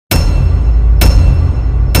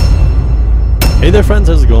Hey there friends,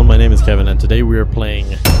 how's it going? My name is Kevin and today we are playing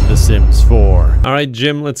The Sims 4. Alright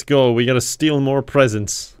Jim, let's go. We gotta steal more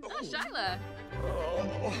presents. Oh, Shyla.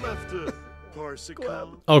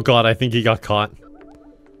 Oh god, I think he got caught.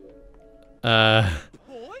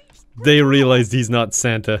 They realized he's not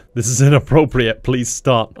Santa. This is inappropriate, please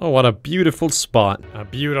stop. Oh, what a beautiful spot. A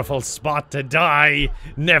beautiful spot to die.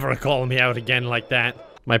 Never call me out again like that.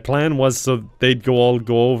 My plan was so they'd all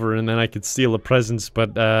go over and then I could steal the presents,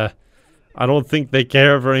 but I don't think they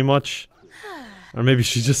care very much. Or maybe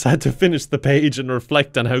she just had to finish the page and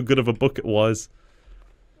reflect on how good of a book it was.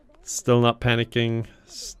 Still not panicking.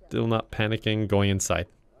 Still not panicking. Going inside.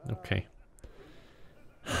 Okay.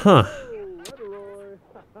 Huh.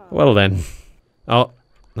 Well then. Oh.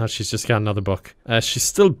 No, she's just got another book. She's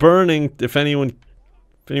still burning, if anyone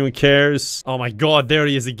cares. Oh my god, there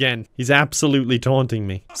he is again. He's absolutely taunting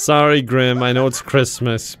me. Sorry, Grim, I know it's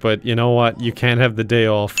Christmas, but you know what? You can't have the day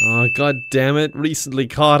off. Oh, god damn it. Recently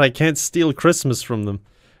caught. I can't steal Christmas from them.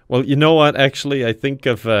 Well, you know what? Actually, I think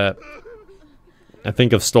of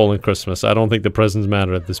stolen Christmas. I don't think the presents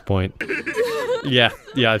matter at this point. Yeah,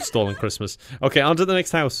 I've stolen Christmas. Okay, on to the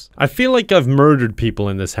next house. I feel like I've murdered people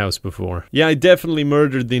in this house before. Yeah, I definitely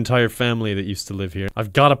murdered the entire family that used to live here.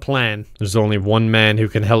 I've got a plan. There's only one man who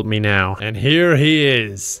can help me now. And here he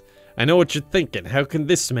is. I know what you're thinking. How can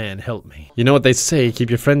this man help me? You know what they say, keep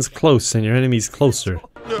your friends close and your enemies closer.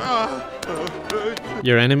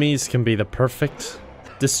 Your enemies can be the perfect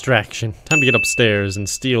distraction. Time to get upstairs and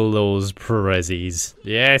steal those prezzies.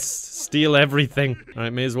 Yes, steal everything.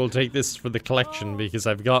 Alright, may as well take this for the collection because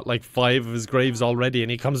I've got like 5 of his graves already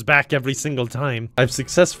and he comes back every single time. I've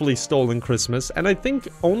successfully stolen Christmas and I think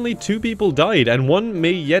only 2 people died and 1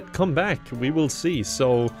 may yet come back. We will see.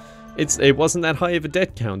 So it wasn't that high of a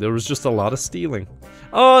death count. There was just a lot of stealing.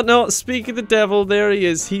 Oh no, speak of the devil, there he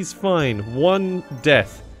is. He's fine. 1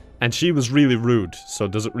 death. And she was really rude, so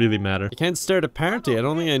does it really matter? I can't start a party, I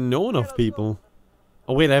don't think I know enough people.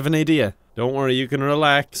 Oh wait, I have an idea. Don't worry, you can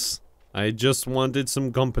relax. I just wanted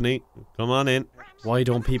some company. Come on in. Why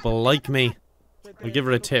don't people like me? I'll give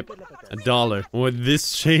her a tip. $1. Would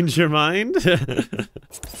this change your mind?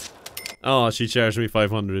 Oh, she charged me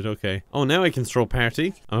 500, okay. Oh, now I can throw a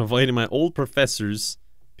party. I'm inviting my old professors.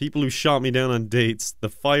 People who shot me down on dates, the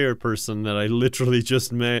fire person that I literally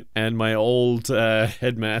just met, and my old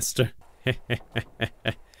headmaster.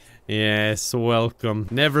 Yes, welcome.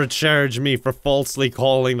 Never charge me for falsely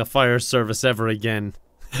calling the fire service ever again.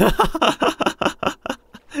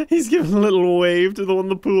 He's giving a little wave to the one in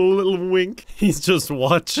the pool, a little wink. He's just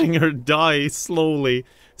watching her die slowly,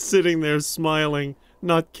 sitting there smiling,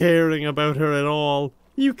 not caring about her at all.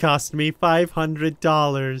 You cost me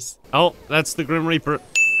 $500. Oh, that's the Grim Reaper.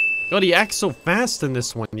 God, he acts so fast in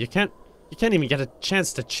this one. You can't even get a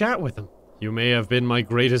chance to chat with him. You may have been my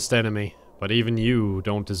greatest enemy, but even you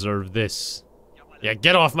don't deserve this. Yeah,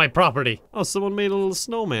 get off my property! Oh, someone made a little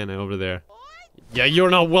snowman over there. Yeah, you're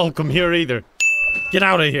not welcome here either. Get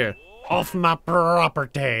out of here! Off my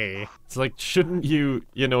property! It's like, shouldn't you,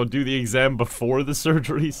 do the exam before the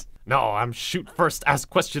surgeries? No, I'm shoot first, ask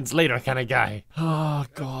questions later kind of guy. Oh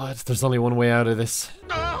god, there's only one way out of this.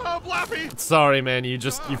 Sorry man, you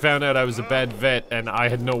found out I was a bad vet and I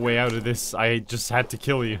had no way out of this. I just had to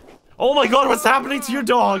kill you. Oh my god, what's happening to your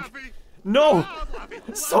dog? No!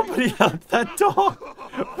 Somebody help that dog!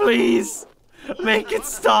 Please! Make it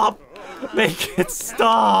stop! Make it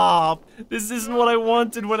stop! This isn't what I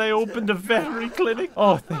wanted when I opened a veterinary clinic.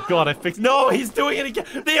 Oh, thank god I fixed- No, he's doing it again!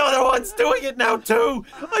 The other one's doing it now too!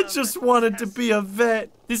 I just wanted to be a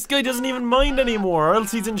vet. This guy doesn't even mind anymore, or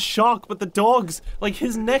else he's in shock, but the dog's, like,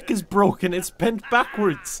 his neck is broken, it's bent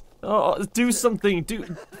backwards. Oh, do something,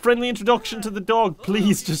 friendly introduction to the dog,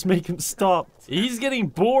 please, just make him stop. He's getting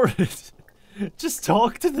bored. Just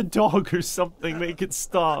talk to the dog or something, make it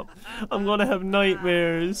stop. I'm gonna have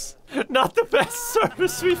nightmares. Not the best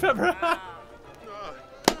service we've ever had.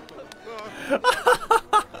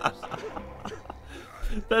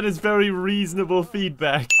 That is very reasonable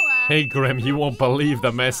feedback. Hey Grim, you won't believe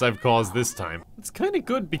the mess I've caused this time. It's kinda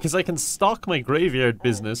good because I can stock my graveyard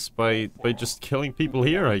business by just killing people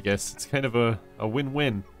here, I guess. It's kind of a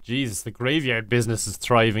win-win. Jesus, the graveyard business is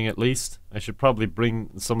thriving at least. I should probably bring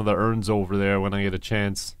some of the urns over there when I get a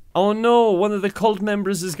chance. Oh no, one of the cult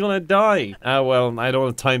members is gonna die. Ah well, I don't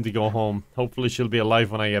have time to go home. Hopefully she'll be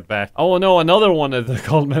alive when I get back. Oh no, another one of the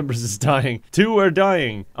cult members is dying. 2 are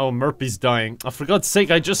dying. Oh, Murphy's dying. Oh, for God's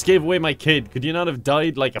sake, I just gave away my kid. Could you not have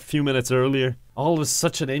died like a few minutes earlier? All was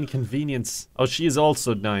such an inconvenience. Oh, she is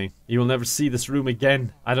also dying. You will never see this room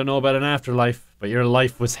again. I don't know about an afterlife, but your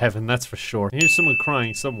life was heaven, that's for sure. Here's someone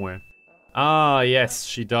crying somewhere. Ah, yes,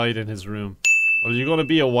 she died in his room. Well, you're gonna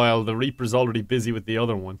be a while. The Reaper's already busy with the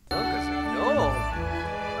other one.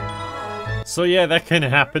 So yeah, that kind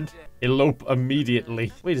of happened. Elope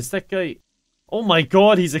immediately. Wait, is that guy... Oh my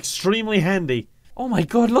god, he's extremely handy. Oh my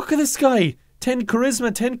god, look at this guy. 10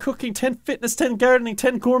 charisma, 10 cooking, 10 fitness, 10 gardening,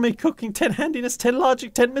 10 gourmet cooking, 10 handiness, 10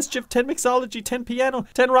 logic, 10 mischief, 10 mixology, 10 piano,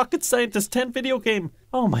 10 rocket scientist, 10 video game.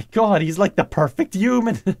 Oh my god, he's like the perfect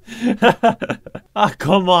human. Ah,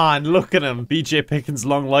 come on, look at him. BJ Pickens'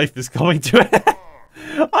 long life is coming to an end.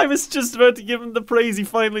 I was just about to give him the praise he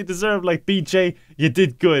finally deserved. Like, BJ, you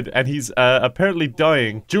did good. And he's apparently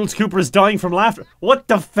dying. Jules Cooper is dying from laughter. What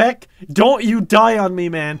the feck? Don't you die on me,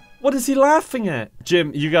 man. What is he laughing at?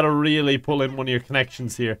 Jim, you gotta really pull in one of your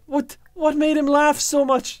connections here. What made him laugh so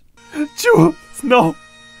much? Jules, no.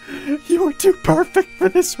 You were too perfect for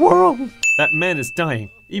this world. That man is dying.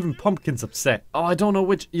 Even Pumpkin's upset. Oh, I don't know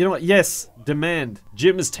which. You know what? Yes, demand.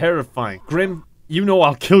 Jim is terrifying. Grim, you know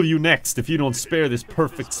I'll kill you next if you don't spare this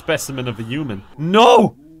perfect specimen of a human.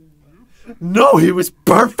 No! No, he was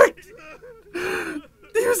perfect!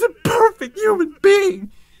 He was a perfect human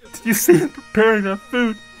being! Did you see him preparing that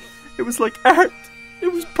food? It was like art.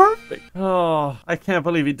 It was perfect. Oh, I can't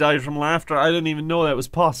believe he died from laughter. I didn't even know that was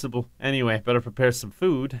possible. Anyway, better prepare some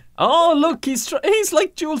food. Oh, look, he's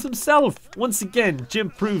like Jules himself. Once again, Jim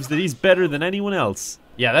proves that he's better than anyone else.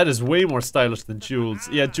 Yeah, that is way more stylish than Jules.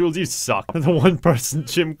 Yeah, Jules, you suck. The one person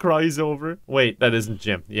Jim cries over. Wait, that isn't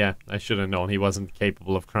Jim. Yeah, I should have known he wasn't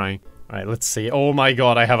capable of crying. Alright, let's see. Oh my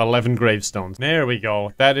god, I have 11 gravestones. There we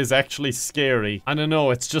go. That is actually scary. I don't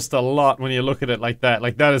know, it's just a lot when you look at it like that.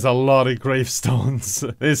 Like, that is a lot of gravestones.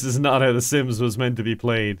 This is not how The Sims was meant to be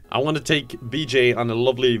played. I want to take BJ on a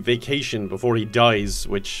lovely vacation before he dies,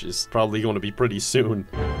 which is probably going to be pretty soon.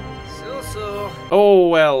 Oh,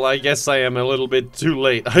 well, I guess I am a little bit too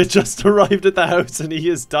late. I just arrived at the house and he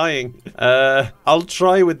is dying. I'll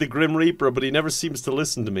try with the Grim Reaper, but he never seems to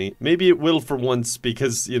listen to me. Maybe it will for once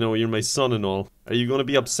because, you know, you're my son and all. Are you gonna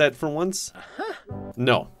be upset for once?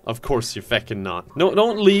 No, of course you're feckin' not. No,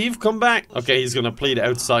 don't leave, come back. Okay, he's gonna play it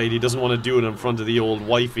outside. He doesn't want to do it in front of the old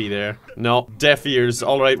wifey there. No, deaf ears.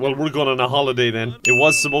 Alright, well, we're going on a holiday then. It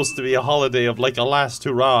was supposed to be a holiday of like a last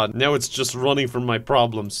hurrah. Now it's just running from my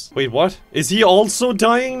problems. Wait, what? Is he also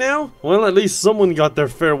dying now? Well, at least someone got their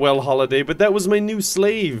farewell holiday, but that was my new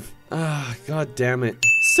slave. Ah, god damn it.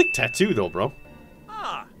 Sick tattoo though, bro.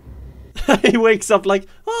 He wakes up like,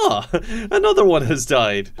 ah, another one has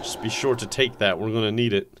died. Just be sure to take that, we're gonna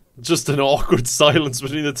need it. Just an awkward silence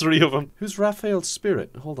between the three of them. Who's Raphael's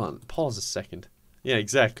spirit? Hold on, pause a second. Yeah,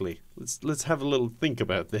 exactly. Let's have a little think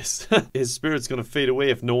about this. His spirit's gonna fade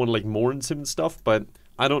away if no one like mourns him and stuff, but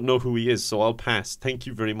I don't know who he is, so I'll pass. Thank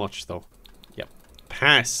you very much though. Yep.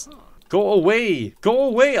 Pass. Go away! Go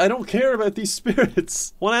away! I don't care about these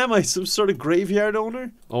spirits! What am I, some sort of graveyard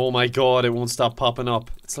owner? Oh my god, it won't stop popping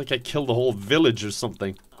up. It's like I killed the whole village or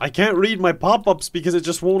something. I can't read my pop-ups because it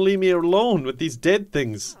just won't leave me alone with these dead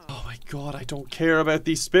things. Oh my god, I don't care about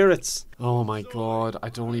these spirits. Oh my god, I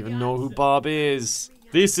don't even know who Bob is.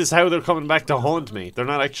 This is how they're coming back to haunt me. They're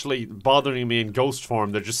not actually bothering me in ghost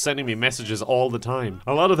form, they're just sending me messages all the time.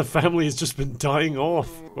 A lot of the family has just been dying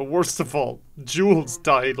off. But worst of all, Jules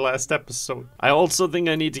died last episode. I also think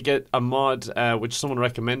I need to get a mod, which someone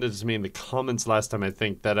recommended to me in the comments last time, I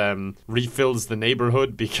think, that refills the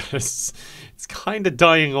neighborhood because it's kind of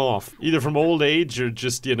dying off. Either from old age or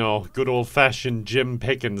just, you know, good old-fashioned Jim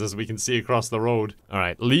Pickens as we can see across the road.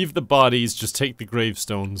 Alright, leave the bodies, just take the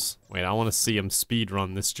gravestones. Wait, I want to see him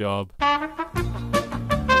speedrun this job.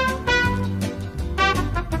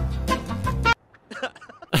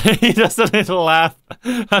 He does a little laugh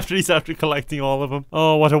after collecting all of them.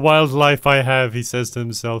 Oh, what a wild life I have, he says to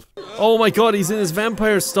himself. Oh my god, he's in his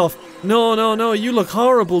vampire stuff. No, no, no, you look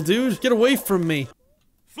horrible, dude. Get away from me.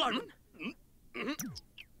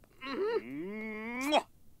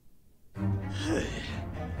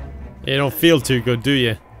 You don't feel too good, do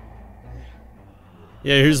you?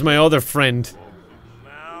 Yeah, here's my other friend.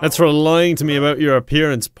 That's for lying to me about your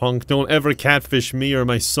appearance, punk. Don't ever catfish me or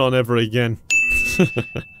my son ever again.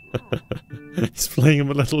 He's playing him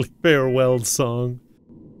a little farewell song.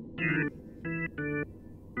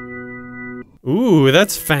 Ooh,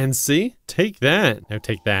 that's fancy. Take that. Now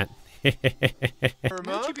take that.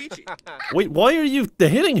 Wait, why are you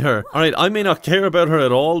hitting her? Alright, I may not care about her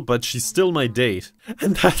at all, but she's still my date.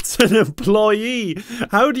 And that's an employee!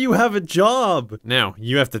 How do you have a job? Now,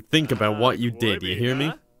 you have to think about what you did, you hear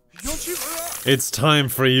me? It's time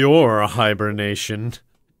for your hibernation.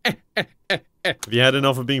 Have you had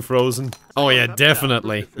enough of being frozen? Oh yeah,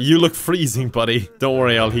 definitely. You look freezing, buddy. Don't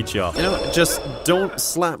worry, I'll heat you up. You know, just don't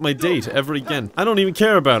slap my date ever again. I don't even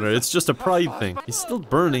care about her, it's just a pride thing. He's still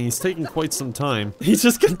burning, he's taking quite some time. He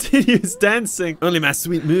just continues dancing. Only my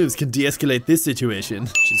sweet moves can de-escalate this situation.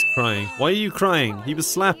 She's crying. Why are you crying? He was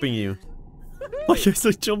slapping you. Why is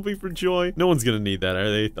like jumping for joy? No one's gonna need that,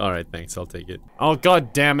 are they? Alright, thanks, I'll take it. Oh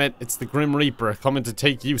god damn it, it's the Grim Reaper coming to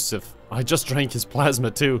take Yusuf. I just drank his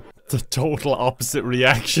plasma too. The total opposite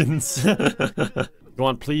reactions. Go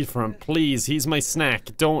on, plead for him, please. He's my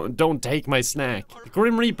snack. Don't take my snack. The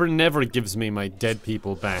Grim Reaper never gives me my dead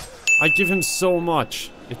people back. I give him so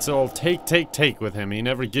much. It's all take with him. He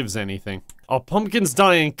never gives anything. Oh, Pumpkin's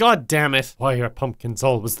dying. God damn it. Why are pumpkins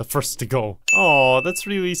always the first to go? Oh, that's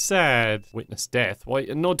really sad. Witness death. Why?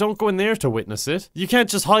 No, don't go in there to witness it. You can't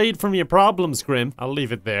just hide from your problems, Grim. I'll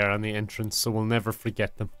leave it there on the entrance so we'll never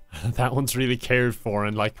forget them. That one's really cared for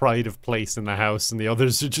and like pride of place in the house, and the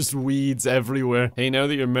others are just weeds everywhere. Hey, now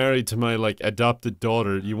that you're married to my like adopted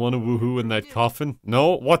daughter, you want to woohoo in that coffin?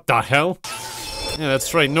 No? What the hell? Yeah,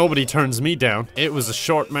 that's right, nobody turns me down. It was a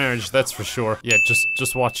short marriage, that's for sure. Yeah,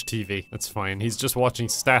 just watch TV. That's fine. He's just watching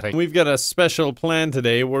static. We've got a special plan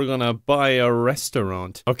today. We're gonna buy a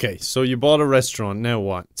restaurant. Okay, so you bought a restaurant, now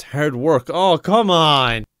what? It's hard work. Oh, come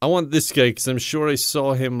on! I want this guy, because I'm sure I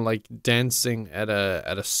saw him, like, dancing at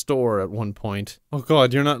a store at one point. Oh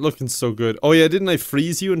god, you're not looking so good. Oh yeah, didn't I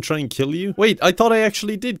freeze you and try and kill you? Wait, I thought I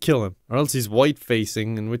actually did kill him. Or else he's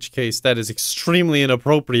white-facing, in which case that is extremely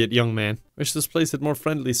inappropriate, young man. Wish this place had more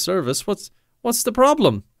friendly service. What's the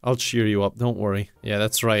problem? I'll cheer you up, don't worry. Yeah,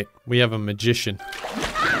 that's right. We have a magician.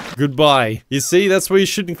 Goodbye. You see, that's why you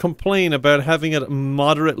shouldn't complain about having it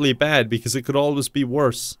moderately bad, because it could always be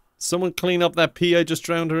worse. Someone clean up that pee I just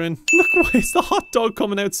drowned her in. Look, why is the hot dog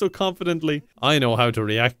coming out so confidently? I know how to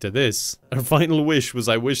react to this. Her final wish was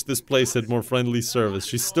I wish this place had more friendly service.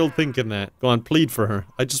 She's still thinking that. Go on, plead for her.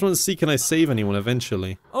 I just want to see can I save anyone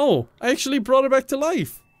eventually. Oh, I actually brought her back to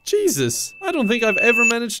life. Jesus, I don't think I've ever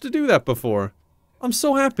managed to do that before. I'm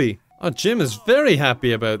so happy. Oh, Jim is very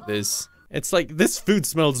happy about this. It's like, this food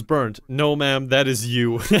smells burnt. No, ma'am, that is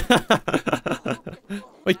you.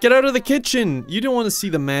 Wait, get out of the kitchen! You don't want to see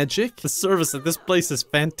the magic. The service at this place is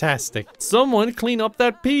fantastic. Someone clean up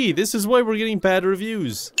that pee. This is why we're getting bad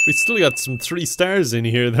reviews. We still got some 3 stars in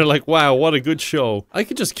here. They're like, wow, what a good show. I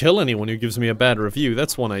could just kill anyone who gives me a bad review.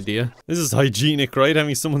 That's one idea. This is hygienic, right?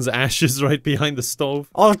 Having someone's ashes right behind the stove.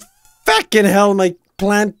 Oh, fucking hell, my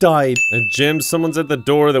plant died. Jim, someone's at the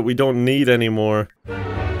door that we don't need anymore.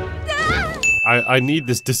 I need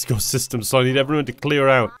this disco system, so I need everyone to clear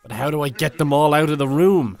out. But how do I get them all out of the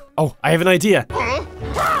room? Oh, I have an idea.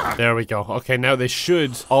 There we go. Okay, now they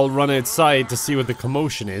should all run outside to see what the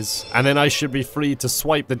commotion is. And then I should be free to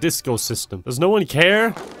swipe the disco system. Does no one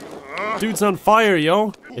care? Dude's on fire,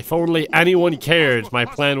 yo. If only anyone cared, my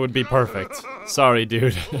plan would be perfect. Sorry,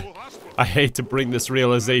 dude. I hate to bring this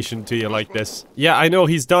realization to you like this. Yeah, I know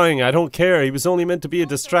he's dying. I don't care. He was only meant to be a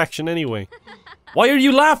distraction anyway. Why are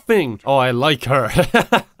you laughing? Oh, I like her.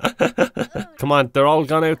 Come on, they're all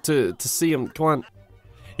gone out to see him. Come on.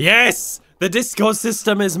 Yes! The disco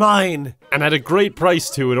system is mine! And at a great price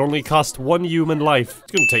too. It only cost 1 human life.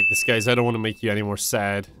 I'm gonna take this, guys. I don't want to make you any more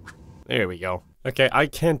sad. There we go. Okay, I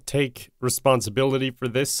can't take responsibility for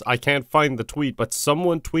this. I can't find the tweet, but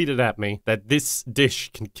someone tweeted at me that this dish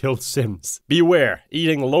can kill Sims. Beware,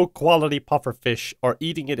 eating low-quality pufferfish or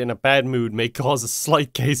eating it in a bad mood may cause a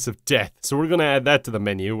slight case of death. So we're gonna add that to the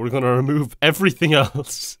menu. We're gonna remove everything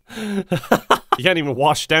else. You can't even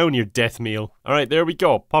wash down your death meal. Alright, there we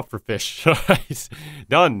go. Pufferfish. Alright,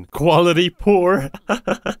 done. Quality poor.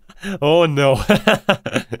 Oh no.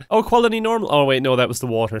 Oh, quality normal. Oh wait, no, that was the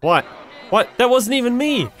water. What? What? That wasn't even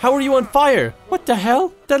me! How are you on fire? What the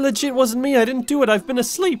hell? That legit wasn't me, I didn't do it, I've been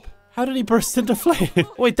asleep. How did he burst into flame?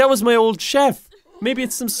 Wait, that was my old chef. Maybe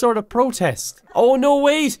it's some sort of protest. Oh no,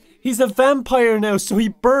 wait! He's a vampire now, so he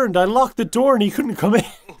burned. I locked the door and he couldn't come in.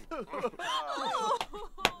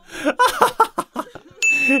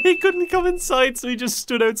 He couldn't come inside, so he just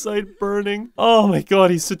stood outside burning. Oh my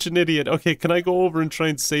god, he's such an idiot. Okay, can I go over and try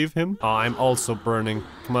and save him? Oh, I'm also burning.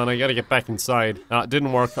 Come on, I gotta get back inside. Ah, it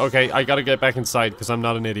didn't work. Okay, I gotta get back inside because I'm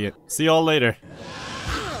not an idiot. See y'all later.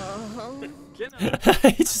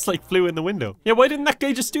 He just like flew in the window. Yeah, why didn't that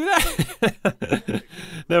guy just do that?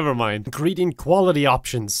 Never mind. Ingredient quality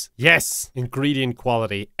options. Yes, ingredient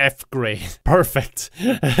quality. F grade. Perfect.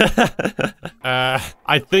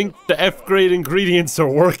 I think the F grade ingredients are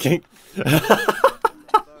working.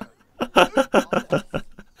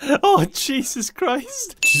 Oh Oh, Jesus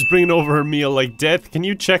Christ. She's bringing over her meal like, Death, can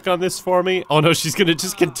you check on this for me? Oh no, she's gonna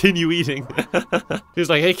just continue eating. She's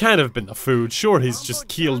like, it can't have been the food. Sure, he's just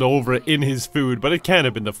keeled over in his food, but it can't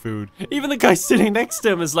have been the food. Even the guy sitting next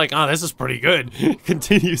to him is like, oh, this is pretty good.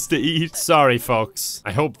 Continues to eat. Sorry, folks.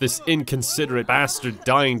 I hope this inconsiderate bastard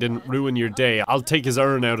dying didn't ruin your day. I'll take his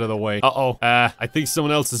urn out of the way. Uh-oh. I think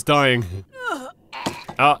someone else is dying.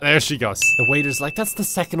 Oh, there she goes. The waiter's like, that's the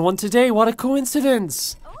second one today. What a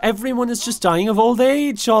coincidence. Everyone is just dying of old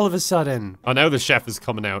age all of a sudden. Oh, now the chef is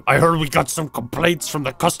coming out. I heard we got some complaints from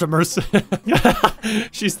the customers.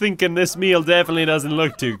 She's thinking this meal definitely doesn't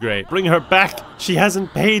look too great. Bring her back. She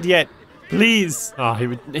hasn't paid yet. Please. Oh,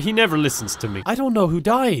 he never listens to me. I don't know who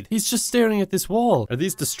died. He's just staring at this wall. Are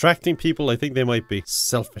these distracting people? I think they might be.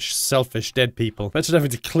 Selfish dead people. Imagine having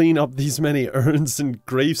to clean up these many urns and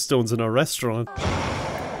gravestones in our restaurant.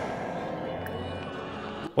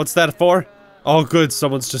 What's that for? Oh good,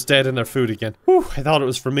 someone's just dead in their food again. Whew, I thought it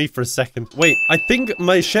was for me for a second. Wait, I think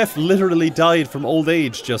my chef literally died from old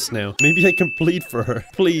age just now. Maybe I can plead for her.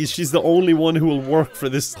 Please, she's the only one who will work for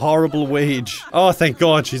this horrible wage. Oh, thank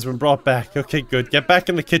God she's been brought back. Okay, good. Get back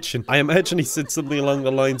in the kitchen. I imagine he said something along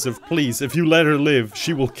the lines of, please, if you let her live,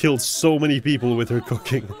 she will kill so many people with her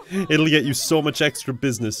cooking. It'll get you so much extra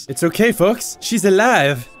business. It's okay, folks. She's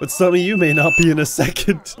alive. But some of you may not be in a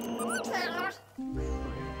second.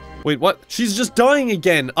 Wait, what? She's just dying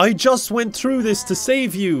again. I just went through this to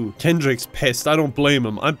save you. Kendrick's pissed. I don't blame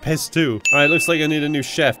him. I'm pissed too. Alright, looks like I need a new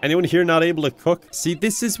chef. Anyone here not able to cook? See,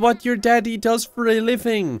 this is what your daddy does for a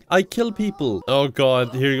living. I kill people. Oh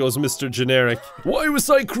God, here goes Mr. Generic. Why was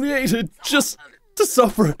I created? Just to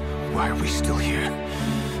suffer. Why are we still here?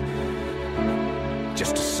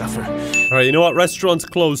 Just to suffer. Alright, you know what? Restaurant's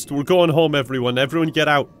closed. We're going home, everyone. Everyone get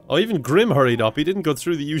out. Oh, even Grim hurried up. He didn't go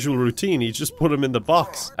through the usual routine. He just put him in the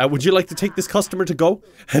box. Would you like to take this customer to go?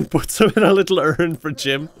 And put some in a little urn for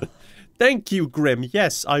Jim. Thank you, Grim.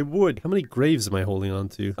 Yes, I would. How many graves am I holding on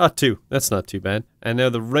to? Ah, 2. That's not too bad. And now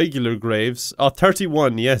the regular graves. Oh,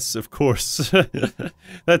 31. Yes, of course.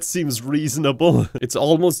 That seems reasonable. It's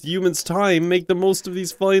almost Human's time. Make the most of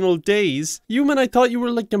these final days. Human, I thought you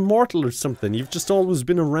were like immortal or something. You've just always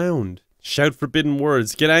been around. Shout forbidden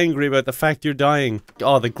words. Get angry about the fact you're dying.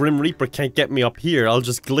 Oh, the Grim Reaper can't get me up here. I'll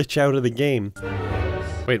just glitch out of the game.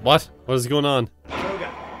 Wait, what? What is going on?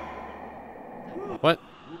 What?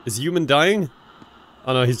 Is Human dying?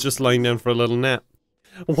 Oh no, he's just lying down for a little nap.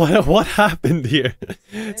 What happened here?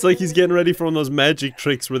 It's like he's getting ready for one of those magic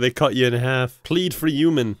tricks where they cut you in half. Plead for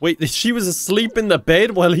Human. Wait, she was asleep in the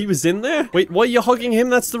bed while he was in there? Wait, why are you hugging him?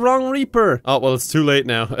 That's the wrong Reaper. Oh, well, it's too late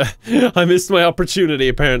now. I missed my opportunity,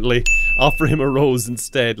 apparently. Offer him a rose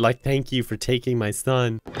instead. Like, thank you for taking my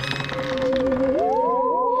son.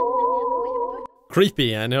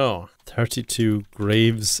 Creepy, I know. 32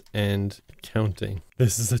 graves and counting.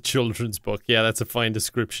 This is a children's book. Yeah, that's a fine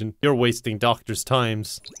description. You're wasting doctors'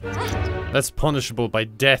 times. That's punishable by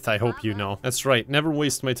death, I hope you know. That's right, never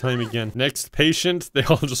waste my time again. Next patient, they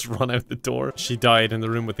all just run out the door. She died in the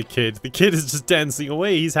room with the kid. The kid is just dancing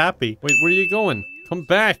away, he's happy. Wait, where are you going? Come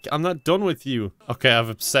back, I'm not done with you. Okay, I've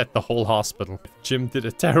upset the whole hospital. Jim did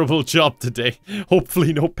a terrible job today.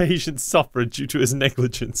 Hopefully no patients suffered due to his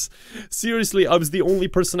negligence. Seriously, I was the only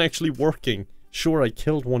person actually working. Sure, I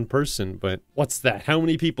killed one person, but what's that? How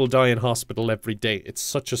many people die in hospital every day? It's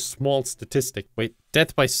such a small statistic. Wait,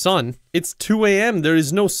 death by sun? It's 2 AM, there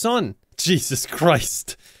is no sun. Jesus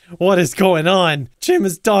Christ. What is going on? Jim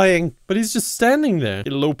is dying, but he's just standing there.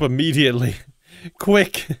 Elope immediately.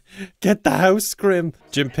 Quick, get the house, Grim.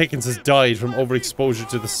 Jim Pickens has died from overexposure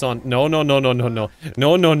to the sun. No,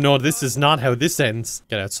 this is not how this ends.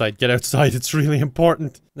 Get outside, it's really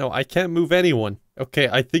important. No, I can't move anyone. Okay,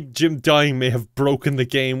 I think Jim dying may have broken the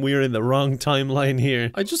game. We're in the wrong timeline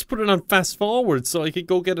here. I just put it on fast forward so I could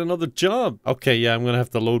go get another job. Okay, yeah, I'm gonna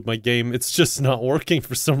have to load my game. It's just not working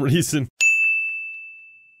for some reason.